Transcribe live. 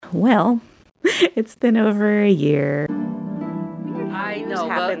Well, it's been over a year. I know, but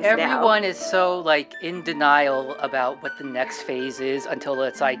happens everyone is so like in denial about what the next phase is until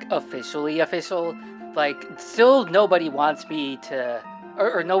it's like officially official. Like, still nobody wants me to,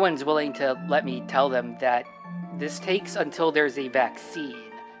 or no one's willing to let me tell them that this takes until there's a vaccine.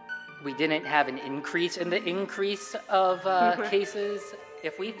 We didn't have an increase in the increase of cases.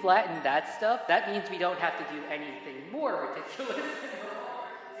 If we flatten that stuff, that means we don't have to do anything more ridiculous.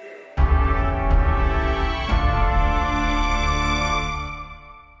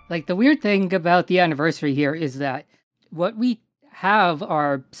 Like, the weird thing about the anniversary here is that what we have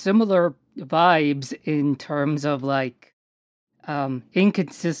are similar vibes in terms of like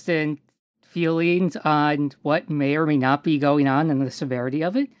inconsistent feelings on what may or may not be going on and the severity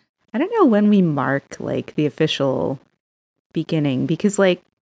of it. I don't know when we mark like the official beginning because like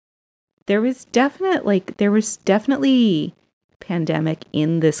there was definitely pandemic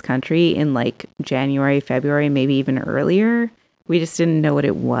in this country in like January, February, maybe even earlier. We just didn't know what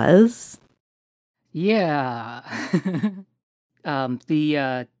it was. Yeah.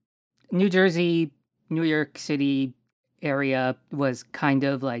 The New Jersey, New York City area was kind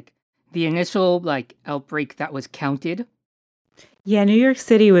of like the initial like outbreak that was counted. Yeah, New York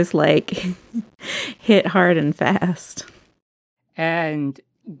City was like hit hard and fast. And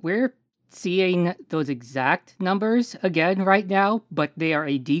we're seeing those exact numbers again right now, but they are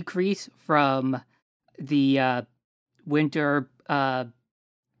a decrease from the winter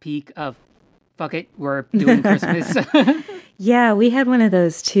peak of fuck it, we're doing Christmas. Yeah, we had one of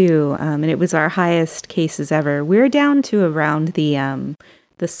those too, and it was our highest cases ever. We're down to around the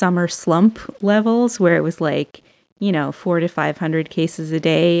summer slump levels where it was like 400 to 500 cases a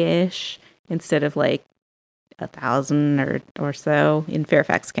day ish instead of like 1,000 or so in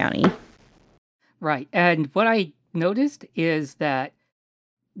Fairfax County. Right, and what I noticed is that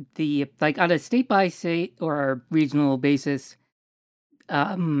the like on a state by state or regional basis,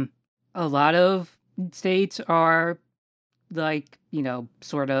 a lot of states are like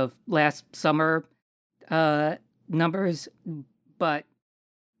sort of last summer numbers, but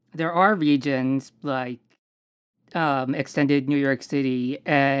there are regions like extended New York City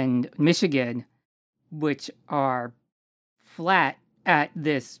and Michigan which are flat at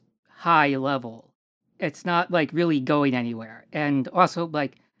this high level. It's not like really going anywhere. And also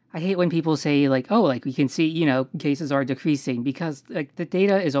like I hate when people say like, oh, like we can see, cases are decreasing because like the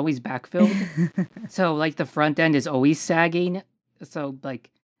data is always backfilled. So like the front end is always sagging. So like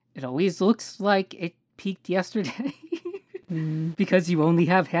it always looks like it peaked yesterday because you only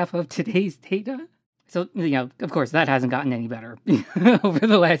have half of today's data. So, of course that hasn't gotten any better over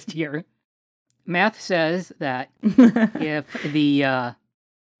the last year. Math says that if the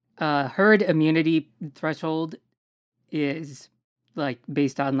herd immunity threshold is like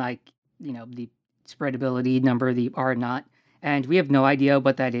based on like the spreadability number, the R naught, and we have no idea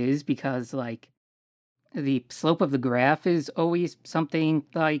what that is because like the slope of the graph is always something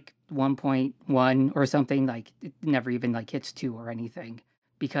like 1.1 or something, like it never even like hits 2 or anything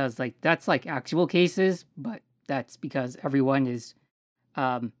because like that's like actual cases, but that's because everyone is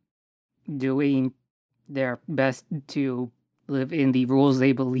doing their best to live in the rules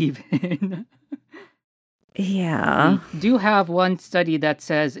they believe in. Yeah. We do have one study that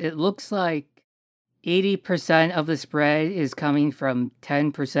says it looks like 80% of the spread is coming from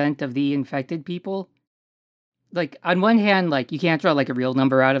 10% of the infected people. Like, on one hand, like, you can't draw, like, a real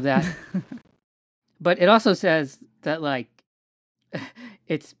number out of that. But it also says that, like,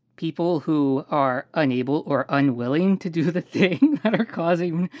 it's people who are unable or unwilling to do the thing that are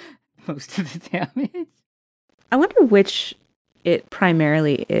causing most of the damage. I wonder which it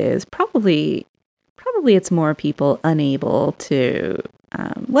primarily is. Probably it's more people unable to.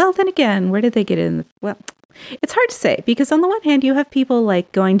 Well, then again, where did they get in? Well, it's hard to say because on the one hand, you have people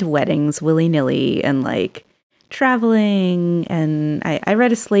like going to weddings willy-nilly and like traveling. And I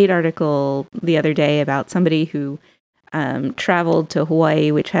read a Slate article the other day about somebody who traveled to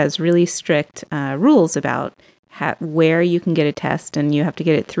Hawaii, which has really strict rules about where you can get a test, and you have to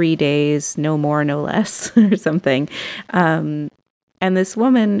get it 3 days, no more, no less, or something. And this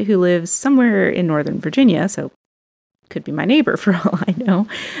woman who lives somewhere in Northern Virginia, so could be my neighbor for all I know,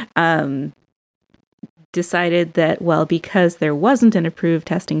 decided that, well, because there wasn't an approved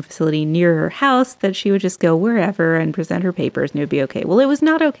testing facility near her house, that she would just go wherever and present her papers and it would be okay. Well, it was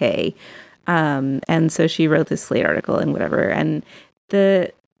not okay. And so she wrote this Slate article and whatever. And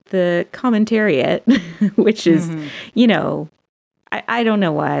the commentariat, which is, I don't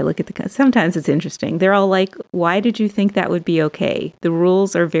know why I look at sometimes it's interesting. They're all like, why did you think that would be okay? The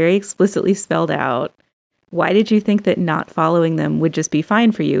rules are very explicitly spelled out. why did you think that not following them would just be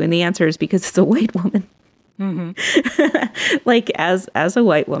fine for you? And the answer is because it's a white woman. Like, as a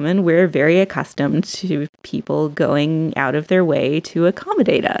white woman, we're very accustomed to people going out of their way to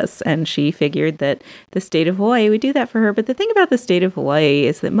accommodate us. And she figured that the state of Hawaii would do that for her. But the thing about the state of Hawaii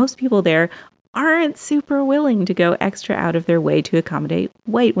is that most people there aren't super willing to go extra out of their way to accommodate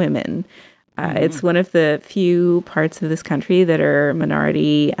white women. It's one of the few parts of this country that are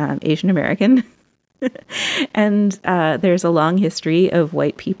minority Asian American. And there's a long history of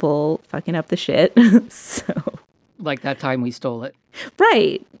white people fucking up the shit. So, Like that time we stole it.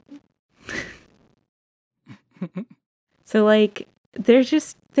 right. So, like, there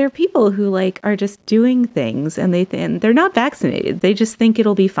are people who like are just doing things, and they're not vaccinated. They just think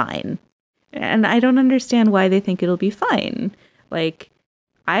it'll be fine, and I don't understand why they think it'll be fine. Like,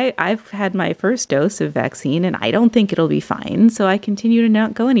 I've had my first dose of vaccine, and I don't think it'll be fine. So I continue to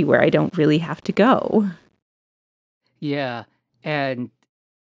not go anywhere I don't really have to go. Yeah, and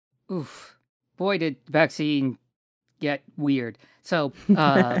oof, boy, did vaccine get weird. So,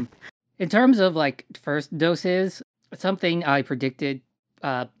 in terms of like first doses, something I predicted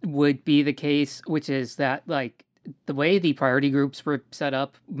would be the case, which is that like the way the priority groups were set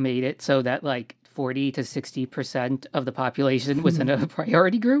up made it so that like 40 to 60% of the population was in a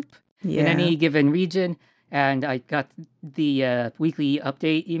priority group in any given region. And I got the weekly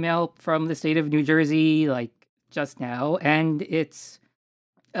update email from the state of New Jersey like just now, and it's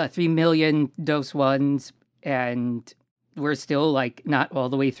 3 million dose ones, and we're still like not all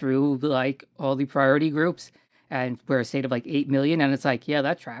the way through like all the priority groups, and we're a state of like 8 million, and it's like, yeah,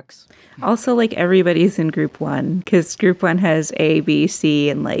 that tracks. Also, like, everybody's in group 1 because group 1 has A, B, C,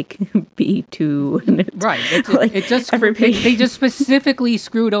 and like B2. And Right. like, It just everybody. they just specifically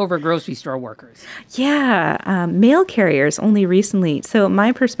screwed over grocery store workers. Yeah, mail carriers only recently. So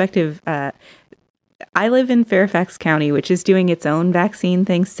my perspective, I live in Fairfax County, which is doing its own vaccine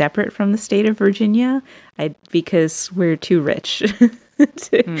thing separate from the state of Virginia, because we're too rich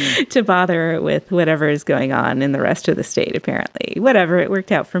to bother with whatever is going on in the rest of the state, apparently. Whatever, it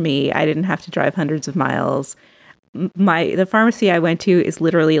worked out for me. I didn't have to drive hundreds of miles. The pharmacy I went to is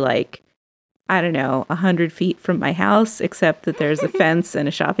literally like, I don't know, 100 feet from my house, except that there's a fence and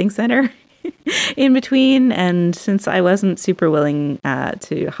a shopping center in between. And since I wasn't super willing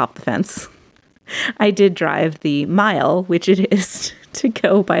to hop the fence, I did drive the mile, which it is to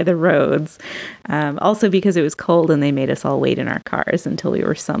go by the roads. Also because it was cold and they made us all wait in our cars until we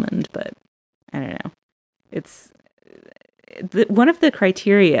were summoned. But I don't know. It's one of the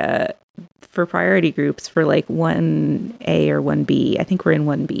criteria for priority groups for like 1A or 1B. I think we're in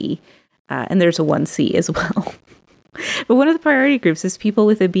 1B. And there's a 1C as well. But one of the priority groups is people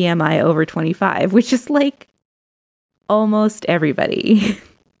with a BMI over 25, which is like almost everybody.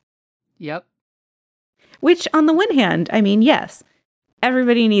 Yep. Which, on the one hand, I mean, yes,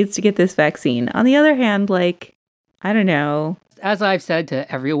 everybody needs to get this vaccine. On the other hand, like, I don't know. As I've said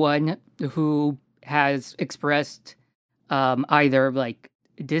to everyone who has expressed either like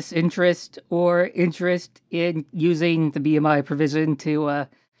disinterest or interest in using the BMI provision to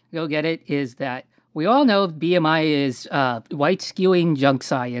go get it, is that we all know BMI is white skewing junk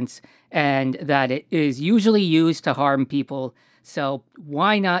science, and that it is usually used to harm people. So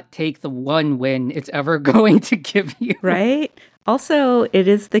why not take the one win it's ever going to give you? Right? Also, it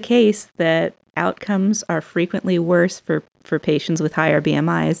is the case that outcomes are frequently worse for patients with higher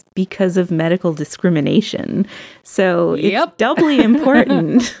BMIs because of medical discrimination. So it's doubly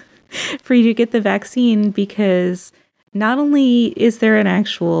important for you to get the vaccine, because not only is there an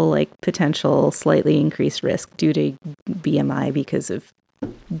actual like potential slightly increased risk due to BMI because of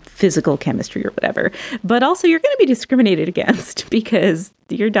physical chemistry or whatever, but also you're going to be discriminated against because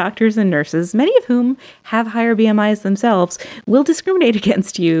your doctors and nurses, many of whom have higher BMIs themselves, will discriminate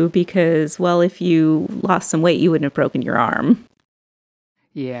against you because, well, if you lost some weight, you wouldn't have broken your arm.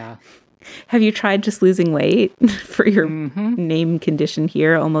 Yeah. Have you tried just losing weight for your name condition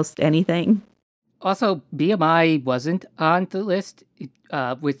here? Almost anything. Also, BMI wasn't on the list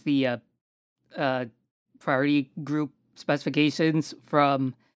with the priority group specifications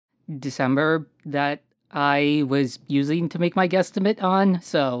from December that I was using to make my guesstimate on.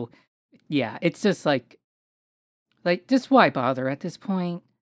 So, yeah, it's just like just why bother at this point?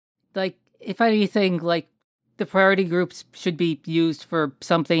 Like, if anything, like, the priority groups should be used for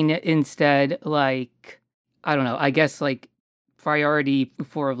something instead, like, I don't know, I guess, like, priority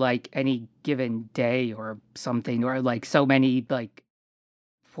for, like, any given day or something, or, like, so many, like,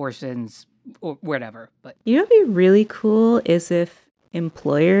 portions or whatever. But you know what would be really cool is if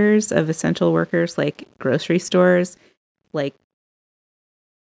employers of essential workers, like grocery stores, like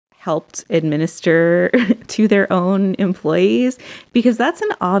helped administer to their own employees, because that's an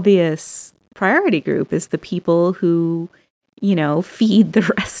obvious priority group, is the people who, feed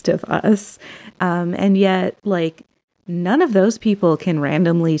the rest of us. And yet, like, none of those people can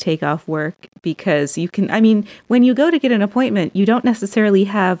randomly take off work, because when you go to get an appointment, you don't necessarily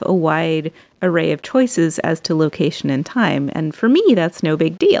have a wide array of choices as to location and time. And for me, that's no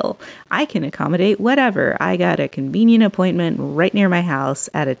big deal. I can accommodate whatever. I got a convenient appointment right near my house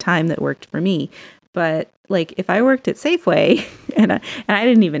at a time that worked for me. But like, if I worked at Safeway and I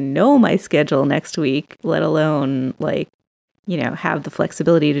didn't even know my schedule next week, let alone have the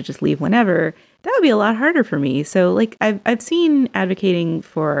flexibility to just leave whenever, that would be a lot harder for me. So like, I've seen advocating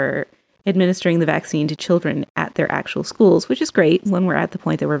for administering the vaccine to children at their actual schools, which is great when we're at the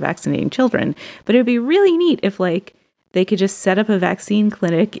point that we're vaccinating children. But it would be really neat if like they could just set up a vaccine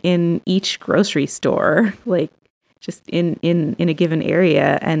clinic in each grocery store, like just in a given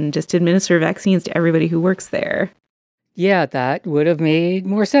area, and just administer vaccines to everybody who works there. Yeah, that would have made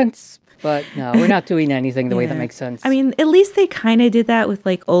more sense. But no, we're not doing anything the way that makes sense. I mean, at least they kind of did that with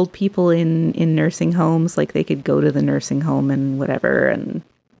like old people in nursing homes. Like they could go to the nursing home and whatever. And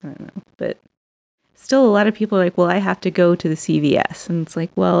I don't know. But still, a lot of people are like, well, I have to go to the CVS. And it's like,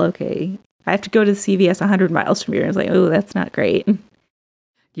 well, okay, I have to go to the CVS 100 miles from here. And it's like, oh, that's not great.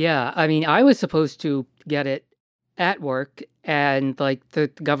 Yeah, I mean, I was supposed to get it at work, and like the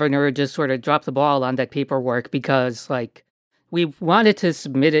governor just sort of dropped the ball on that paperwork, because like we wanted to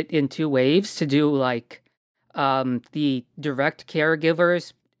submit it in 2 waves, to do like the direct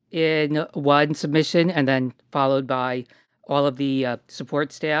caregivers in one submission, and then followed by all of the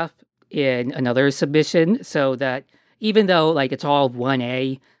support staff in another submission, so that even though like it's all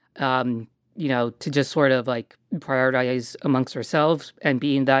 1A, to just sort of like prioritize amongst ourselves, and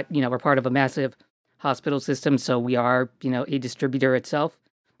being that, we're part of a massive hospital system, so we are, a distributor itself.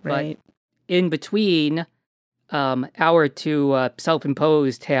 Right. But in between our 2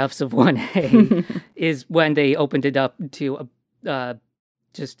 self-imposed halves of 1A is when they opened it up to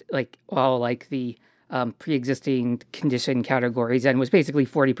just like all like the pre-existing condition categories, and was basically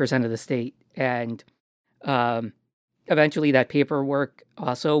 40% of the state. And eventually that paperwork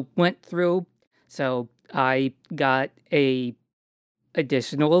also went through, so I got a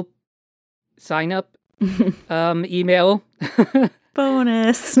additional sign up email.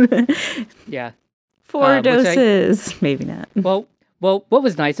 Bonus. Yeah. 4 doses. Maybe not. Well, what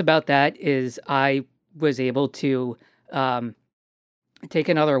was nice about that is I was able to take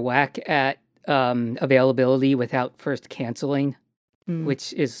another whack at availability without first canceling,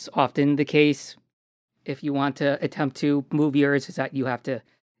 which is often the case if you want to attempt to move yours, is that you have to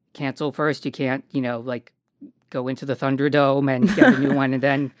cancel first. You can't, like go into the Thunderdome and get a new one, and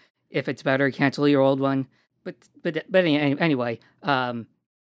then if it's better, cancel your old one. But anyway,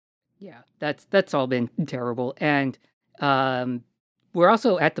 yeah, that's all been terrible. And we're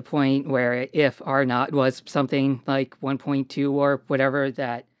also at the point where if R naught was something like 1.2 or whatever,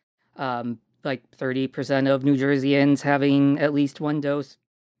 that like 30% of New Jerseyans having at least 1 dose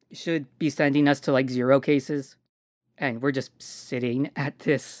should be sending us to like 0 cases. And we're just sitting at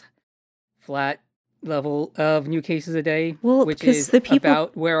this flat level of new cases a day, which is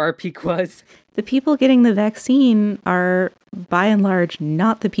about where our peak was. The people getting the vaccine are, by and large,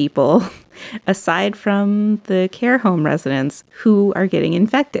 not the people, aside from the care home residents, who are getting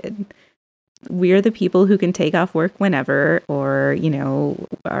infected. We're the people who can take off work whenever, or,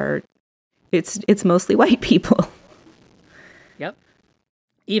 it's mostly white people. Yep.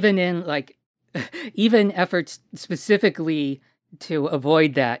 Even in even efforts specifically to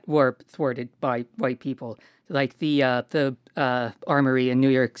avoid that were thwarted by white people. Like the Armory in New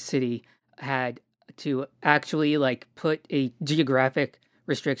York City had to actually like put a geographic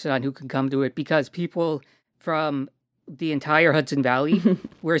restriction on who can come to it, because people from the entire Hudson Valley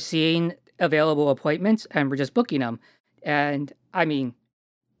were seeing available appointments and were just booking them. And I mean,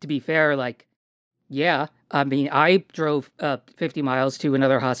 to be fair, I drove 50 miles to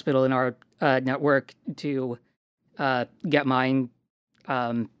another hospital in our network to get mine,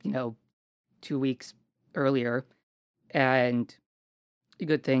 2 weeks earlier. And a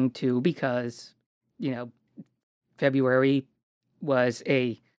good thing too, because, February was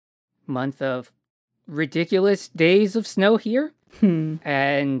a month of ridiculous days of snow here.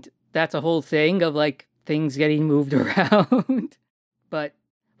 And that's a whole thing of like things getting moved around. But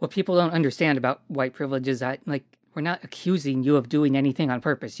what people don't understand about white privilege is that like, we're not accusing you of doing anything on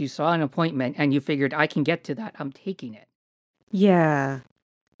purpose. You saw an appointment and you figured, I can get to that, I'm taking it. Yeah.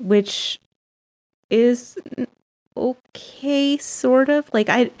 Which is okay, sort of. Like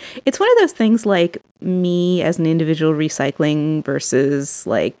it's one of those things like me as an individual recycling versus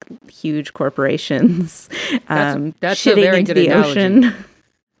like huge corporations That's a shitting very into good the analogy. ocean.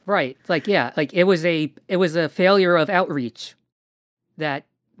 Right. Like yeah, like it was a failure of outreach that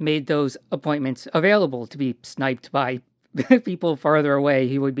made those appointments available to be sniped by people farther away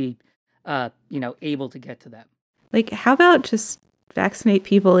who would be able to get to them. Like, how about just vaccinate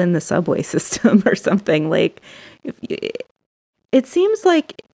people in the subway system or something? Like, if, it seems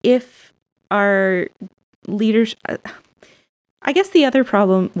like if our leaders, I guess the other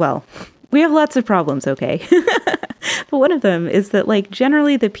problem, well, we have lots of problems, okay? But one of them is that, like,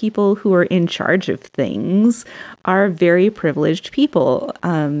 generally the people who are in charge of things are very privileged people.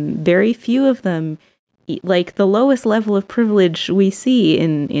 Very few of them, like, the lowest level of privilege we see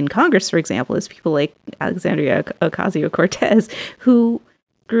in Congress, for example, is people like Alexandria Ocasio Cortez, who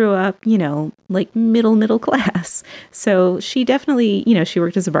grew up, like middle class. So she definitely, she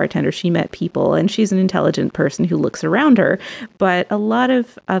worked as a bartender, she met people, and she's an intelligent person who looks around her. But a lot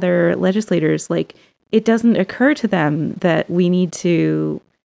of other legislators, like, it doesn't occur to them that we need to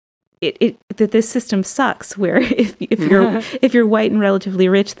that this system sucks, where if you're white and relatively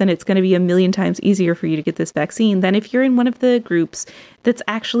rich, then it's going to be a million times easier for you to get this vaccine than if you're in one of the groups that's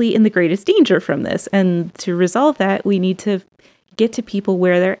actually in the greatest danger from this. And to resolve that, we need to get to people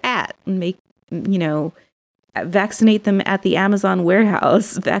where they're at and vaccinate them at the Amazon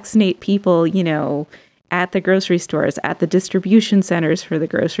warehouse, vaccinate people, at the grocery stores, at the distribution centers for the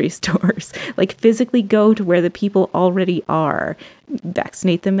grocery stores, like physically go to where the people already are,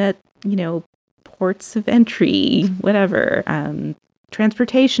 vaccinate them at, ports of entry, whatever,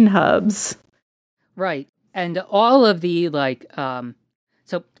 transportation hubs. Right. And all of the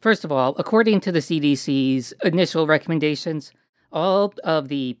so first of all, according to the CDC's initial recommendations, all of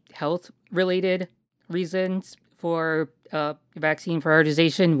the health related reasons for vaccine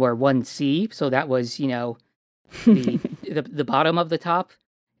prioritization were 1C. So that was, the bottom of the top.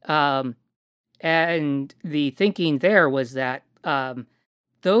 Um, and the thinking there was that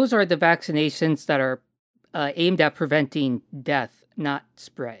those are the vaccinations that are aimed at preventing death, not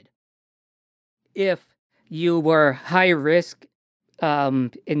spread. If you were high risk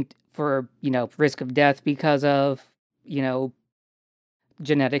for risk of death because of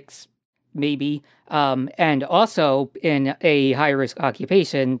genetics, maybe, and also in a high risk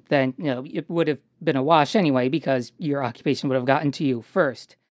occupation, then it would have been a wash anyway because your occupation would have gotten to you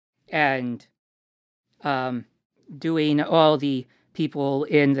first. And doing all the people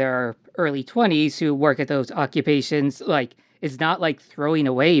in their early 20s who work at those occupations, like, is not like throwing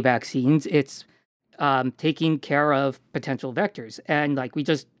away vaccines. It's taking care of potential vectors. And like, we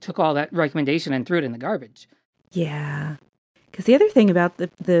just took all that recommendation and threw it in the garbage. Yeah. Because the other thing about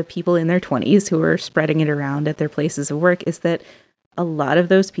the people in their 20s who are spreading it around at their places of work is that a lot of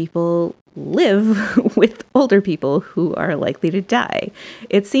those people live with older people who are likely to die.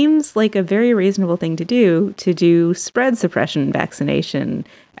 It seems like a very reasonable thing to do spread suppression vaccination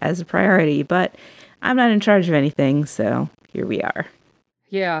as a priority, but I'm not in charge of anything, so here we are.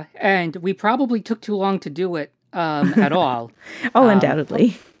 Yeah, and we probably took too long to do it at all. Oh,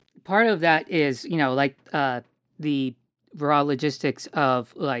 undoubtedly. Part of that is, the raw logistics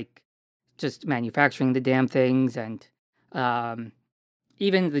of like just manufacturing the damn things, and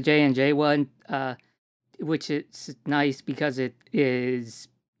even the J&J one, which is nice because it is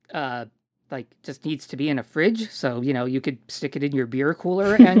like just needs to be in a fridge, so you could stick it in your beer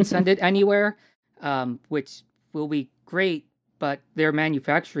cooler and send it anywhere, which will be great. But their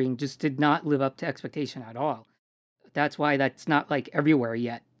manufacturing just did not live up to expectation at all. That's why that's not like everywhere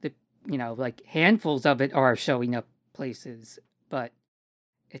yet. Like handfuls of it are showing up places, but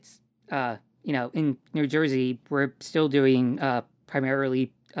it's in New Jersey we're still doing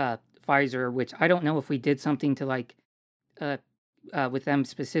primarily Pfizer, which I don't know if we did something to like with them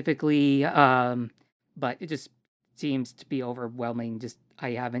specifically, but it just seems to be overwhelming. Just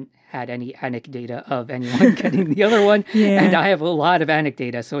I haven't had any anecdata of anyone getting the other one, Yeah. and I have a lot of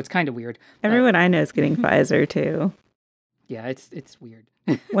anecdata, so it's kind of weird. Everyone I know is getting Pfizer too. Yeah, it's weird.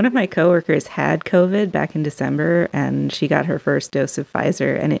 One of my coworkers had COVID back in December, and she got her first dose of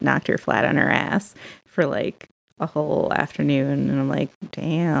Pfizer, and it knocked her flat on her ass for like a whole afternoon. And I'm like,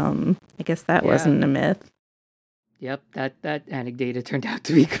 damn, I guess that wasn't a myth. Yep, that anecdata turned out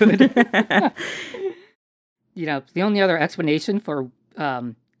to be good. The only other explanation for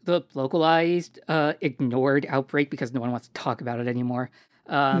the localized ignored outbreak, because no one wants to talk about it anymore,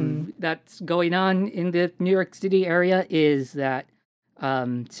 that's going on in the New York City area is that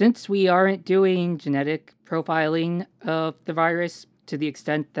since we aren't doing genetic profiling of the virus to the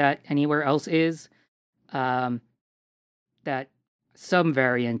extent that anywhere else is, that some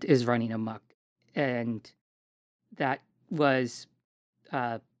variant is running amok, and that was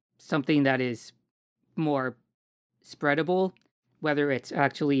something that is more spreadable. Whether it's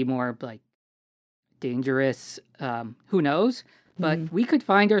actually more like dangerous, who knows? But we could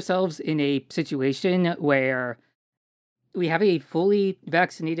find ourselves in a situation where we have a fully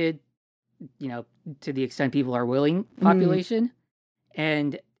vaccinated, to the extent people are willing, population,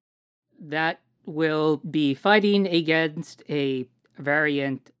 and that will be fighting against a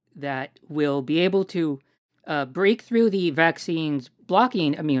variant that will be able to break through the vaccine's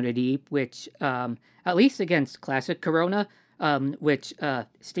blocking immunity, which, at least against classic corona, which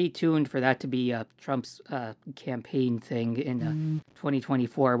stay tuned for that to be Trump's campaign thing in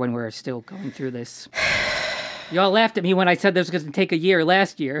 2024 when we're still going through this. Y'all laughed at me when I said this was going to take a year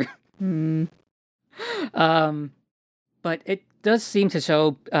last year. But it does seem to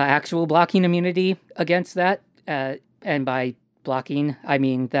show actual blocking immunity against that. And by blocking, I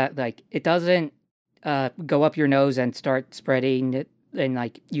mean that like it doesn't go up your nose and start spreading it and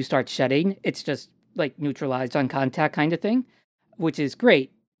like you start shedding. It's just like neutralized on contact kind of thing, which is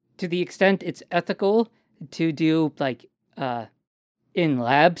great to the extent it's ethical to do like in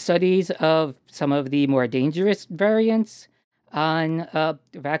lab studies of some of the more dangerous variants on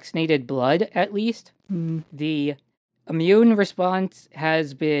vaccinated blood, at least. The immune response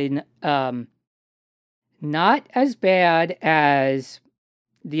has been not as bad as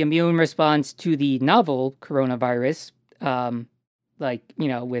the immune response to the novel coronavirus.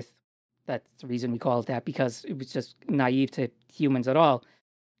 With that's the reason we call it that, because it was just naive to humans at all.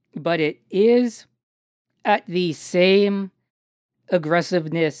 But it is at the same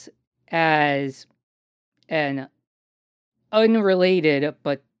aggressiveness as an unrelated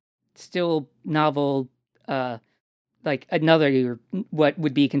but still novel, like another what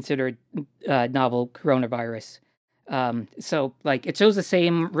would be considered novel coronavirus. So like it shows the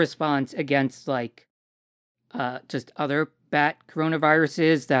same response against like just other bat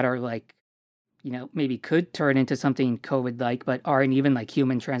coronaviruses that are like, maybe could turn into something COVID-like, but aren't even like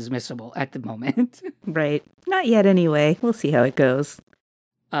human transmissible at the moment. Right. Not yet anyway. We'll see how it goes.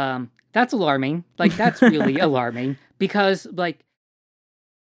 That's alarming. Like, that's really alarming because like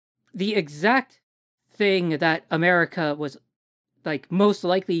the exact thing that America was like most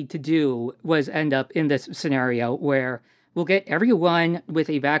likely to do was end up in this scenario where we'll get everyone with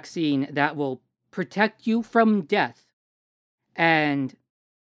a vaccine that will protect you from death and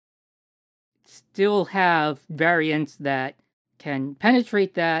still have variants that can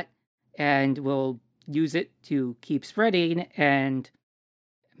penetrate that and will use it to keep spreading and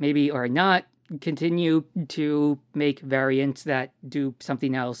maybe or not continue to make variants that do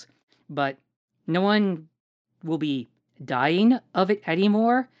something else. But no one will be dying of it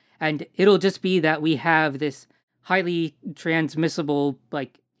anymore. And it'll just be that we have this highly transmissible,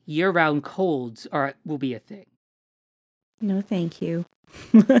 like year-round colds will be a thing. No, thank you.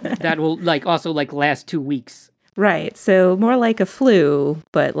 That will like also like last 2 weeks. Right. So more like a flu,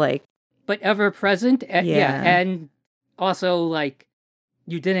 but ever present. Yeah. And also like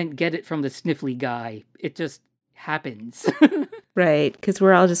you didn't get it from the sniffly guy. It just happens. Right. Because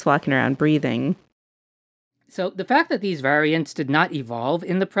we're all just walking around breathing. So the fact that these variants did not evolve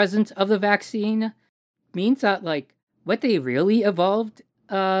in the presence of the vaccine means that like what they really evolved,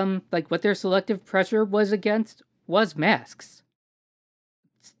 like what their selective pressure was against was masks.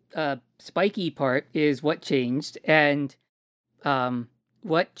 Spiky part is what changed, and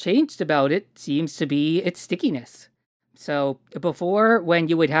what changed about it seems to be its stickiness. So before, when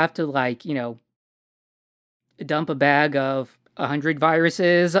you would have to like, dump a bag of 100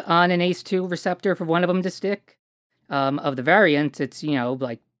 viruses on an ACE2 receptor for one of them to stick, of the variants, it's,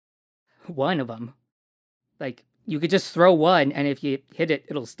 like one of them. Like you could just throw one, and if you hit it,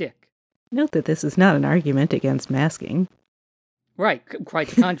 it'll stick. Note that this is not an argument against masking. Right, quite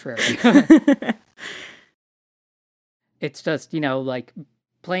the contrary. It's just, like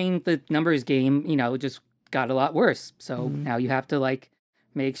playing the numbers game, just got a lot worse. So now you have to like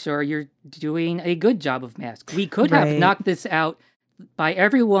make sure you're doing a good job of masks. We could have knocked this out by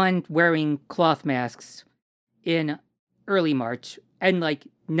everyone wearing cloth masks in early March and like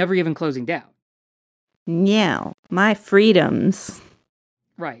never even closing down. Now, my freedoms.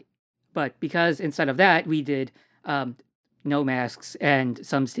 Right. But because instead of that, we did no masks and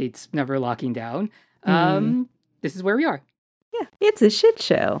some states never locking down, this is where we are. Yeah, it's a shit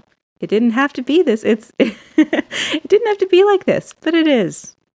show. It didn't have to be this. It didn't have to be like this, but it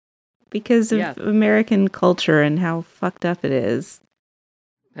is. Because of American culture and how fucked up it is.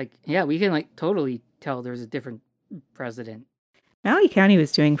 Like, yeah, we can like totally tell there's a different president. Maui County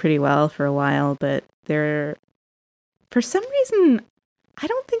was doing pretty well for a while, but For some reason, I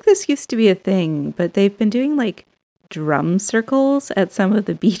don't think this used to be a thing, but they've been doing like drum circles at some of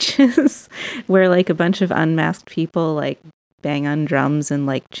the beaches where like a bunch of unmasked people like bang on drums and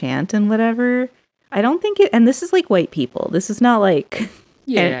like chant and whatever. I don't think and this is like white people. This is not like,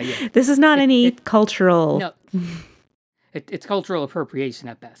 Yeah. this is not any cultural. No, it's cultural appropriation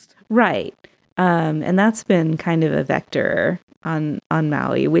at best. Right. And that's been kind of a vector on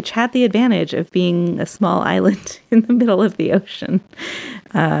Maui, which had the advantage of being a small island in the middle of the ocean.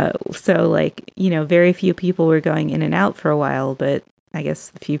 So, like, very few people were going in and out for a while, but I guess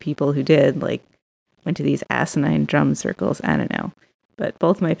the few people who did, like, went to these asinine drum circles. I don't know. But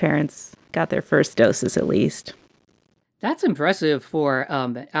both my parents got their first doses at least. That's impressive for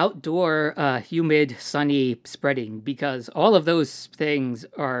outdoor, humid, sunny spreading, because all of those things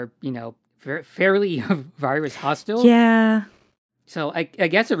are, fairly virus hostile. Yeah. So I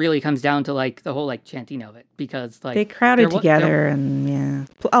guess it really comes down to like the whole like chanting of it, because like they crowded together and yeah.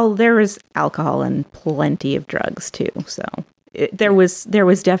 Oh, there was alcohol and plenty of drugs too. So there was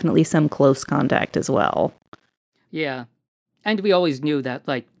definitely some close contact as well. Yeah, and we always knew that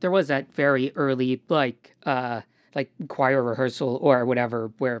like there was that very early like choir rehearsal or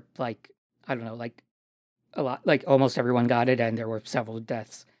whatever where like I don't know like a lot like almost everyone got it and there were several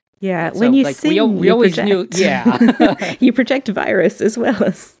deaths. Yeah, so, when you like, sing, we always knew. Yeah, you project virus as well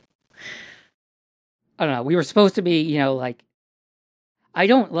as. I don't know. We were supposed to be, like. I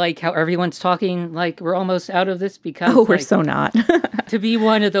don't like how everyone's talking like we're almost out of this because. Oh, we're so not. To be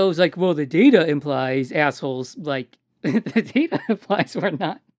one of those like, well, the data implies assholes. Like the data implies we're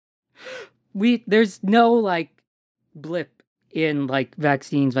not. There's no like blip in like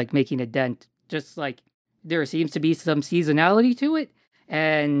vaccines like making a dent. Just like there seems to be some seasonality to it.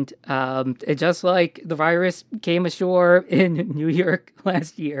 And it just like the virus came ashore in New York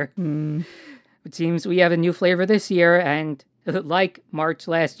last year. It seems we have a new flavor this year. And like March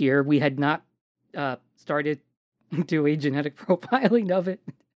last year, we had not started doing genetic profiling of it.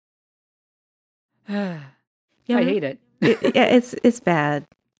 I hate it. It's bad.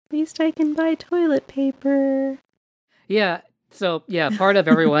 At least I can buy toilet paper. Yeah. So, yeah, part of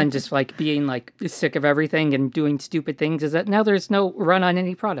everyone just, like, being, like, sick of everything and doing stupid things is that now there's no run on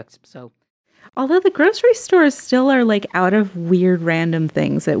any products, so. Although the grocery stores still are, like, out of weird random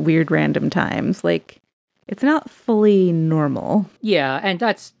things at weird random times. Like, it's not fully normal. Yeah, and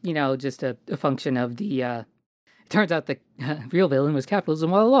that's, just a function of the, it turns out the real villain was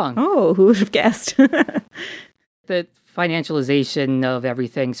capitalism all along. Oh, who would have guessed? The financialization of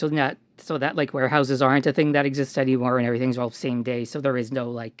everything, so that like warehouses aren't a thing that exists anymore and everything's all same day, so there is no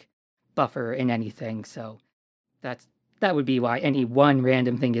like buffer in anything. So that would be why any one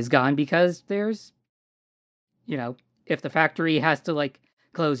random thing is gone, because there's if the factory has to like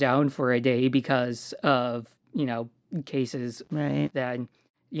close down for a day because of cases, right, then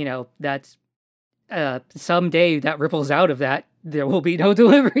that's someday that ripples out of that there will be no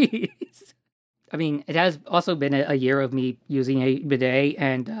deliveries. I mean, it has also been a year of me using a bidet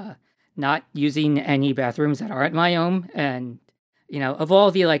and not using any bathrooms that aren't my own. And, of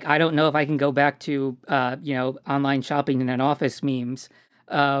all the, like, I don't know if I can go back to, online shopping in an office memes,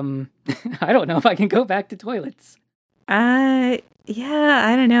 I don't know if I can go back to toilets. Yeah,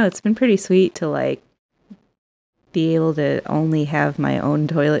 I don't know. It's been pretty sweet to, like, be able to only have my own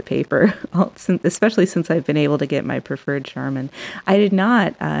toilet paper, especially since I've been able to get my preferred Charmin. I did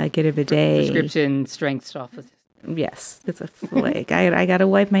not get a bidet. Prescription strength stuff. Yes, it's like I got to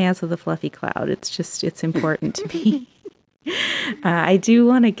wipe my ass with a fluffy cloud. It's important to me. I do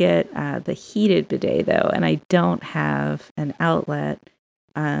want to get the heated bidet though, and I don't have an outlet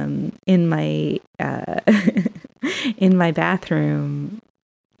in my in my bathroom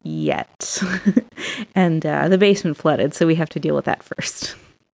yet. And the basement flooded, so we have to deal with that first.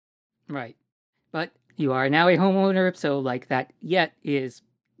 Right. But you are now a homeowner, so like that yet is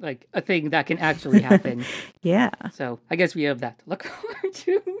like a thing that can actually happen. Yeah. So I guess we have that to look forward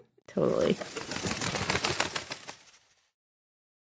to. Totally.